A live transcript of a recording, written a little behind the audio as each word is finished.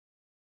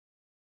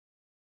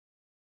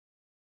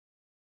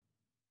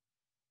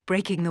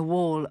breaking the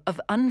wall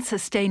of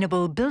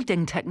unsustainable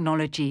building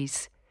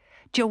technologies.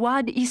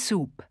 Jawaad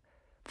Issoop,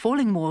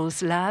 Falling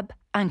Walls Lab,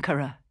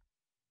 Ankara.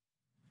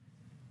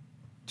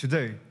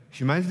 Today,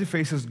 humanity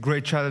faces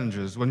great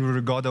challenges when we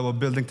regard our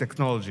building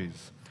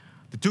technologies.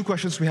 The two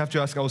questions we have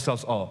to ask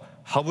ourselves are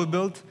how we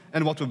build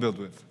and what we build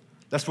with.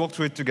 Let's walk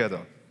through it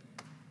together.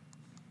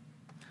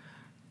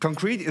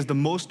 Concrete is the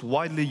most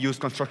widely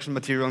used construction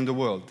material in the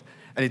world,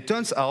 and it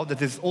turns out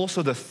that it's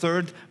also the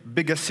third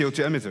biggest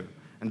CO2 emitter.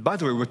 And by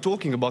the way, we're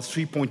talking about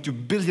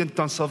 3.2 billion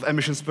tons of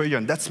emissions per year,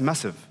 and that's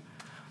massive.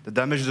 The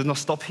damage does not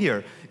stop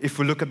here. If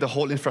we look at the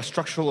whole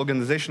infrastructural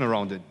organization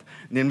around it,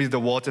 namely the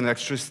water and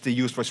electricity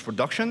used for its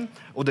production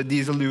or the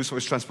diesel used for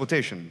its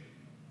transportation.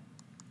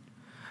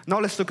 Now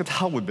let's look at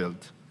how we build.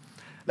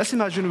 Let's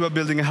imagine we're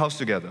building a house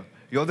together.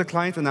 You're the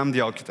client and I'm the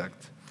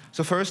architect.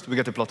 So first, we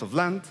get a plot of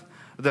land,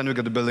 then we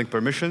get the building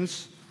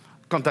permissions,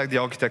 contact the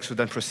architects who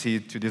then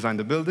proceed to design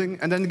the building,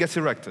 and then it gets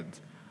erected.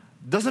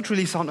 Doesn't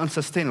really sound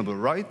unsustainable,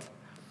 right?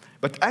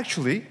 But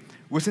actually,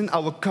 within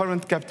our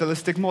current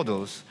capitalistic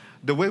models,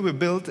 the way we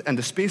build and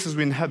the spaces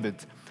we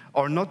inhabit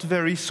are not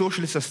very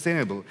socially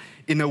sustainable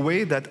in a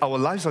way that our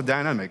lives are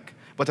dynamic,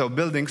 but our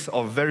buildings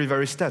are very,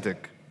 very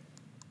static.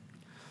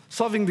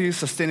 Solving these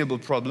sustainable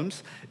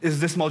problems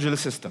is this modular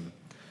system.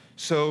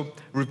 So,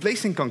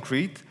 replacing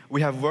concrete,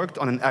 we have worked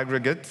on an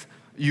aggregate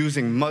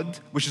using mud,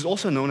 which is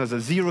also known as a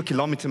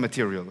zero-kilometer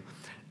material.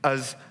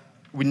 As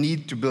we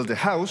need to build a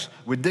house,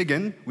 we dig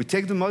in, we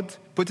take the mud,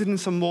 put it in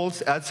some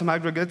molds, add some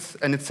aggregates,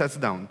 and it sets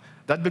down.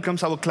 That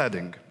becomes our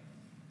cladding.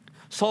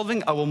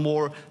 Solving our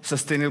more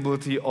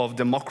sustainability of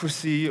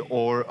democracy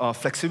or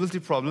flexibility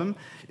problem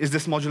is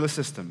this modular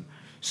system.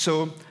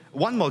 So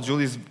one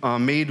module is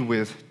made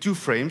with 2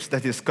 frames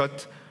that is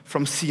cut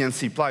from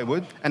CNC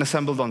plywood and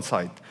assembled on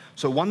site.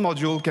 So one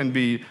module can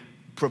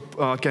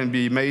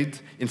be made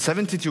in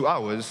 72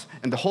 hours,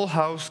 and the whole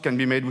house can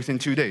be made within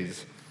 2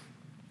 days.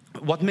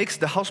 What makes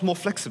the house more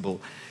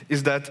flexible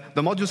is that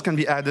the modules can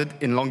be added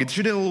in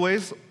longitudinal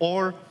ways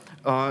or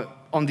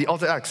on the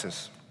other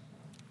axis.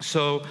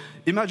 So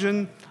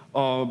imagine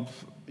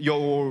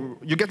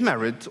you get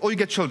married or you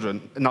get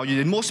children. Now you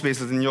need more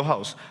spaces in your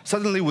house.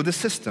 Suddenly with this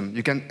system,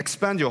 you can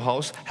expand your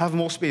house, have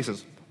more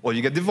spaces. Or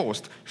you get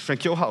divorced,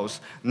 shrink your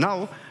house.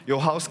 Now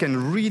your house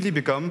can really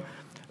become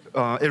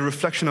a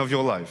reflection of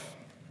your life.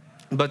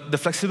 But the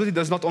flexibility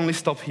does not only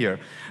stop here.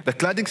 The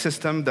cladding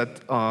system that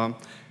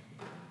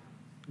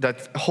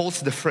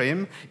holds the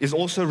frame is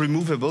also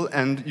removable,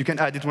 and you can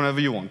add it whenever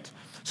you want.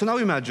 So now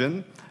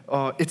imagine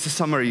it's a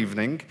summer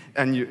evening,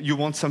 and you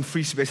want some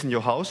free space in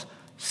your house.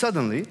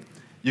 Suddenly,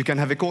 you can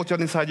have a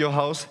courtyard inside your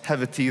house,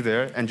 have a tea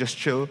there, and just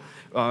chill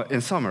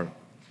in summer.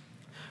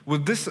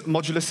 With this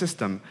modular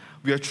system,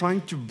 we are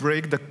trying to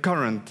break the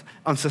current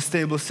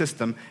unsustainable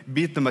system,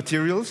 be it the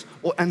materials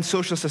and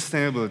social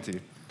sustainability.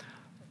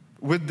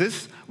 With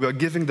this, we are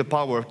giving the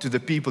power to the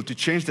people to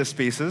change their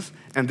spaces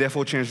and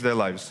therefore change their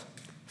lives.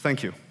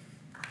 Thank you.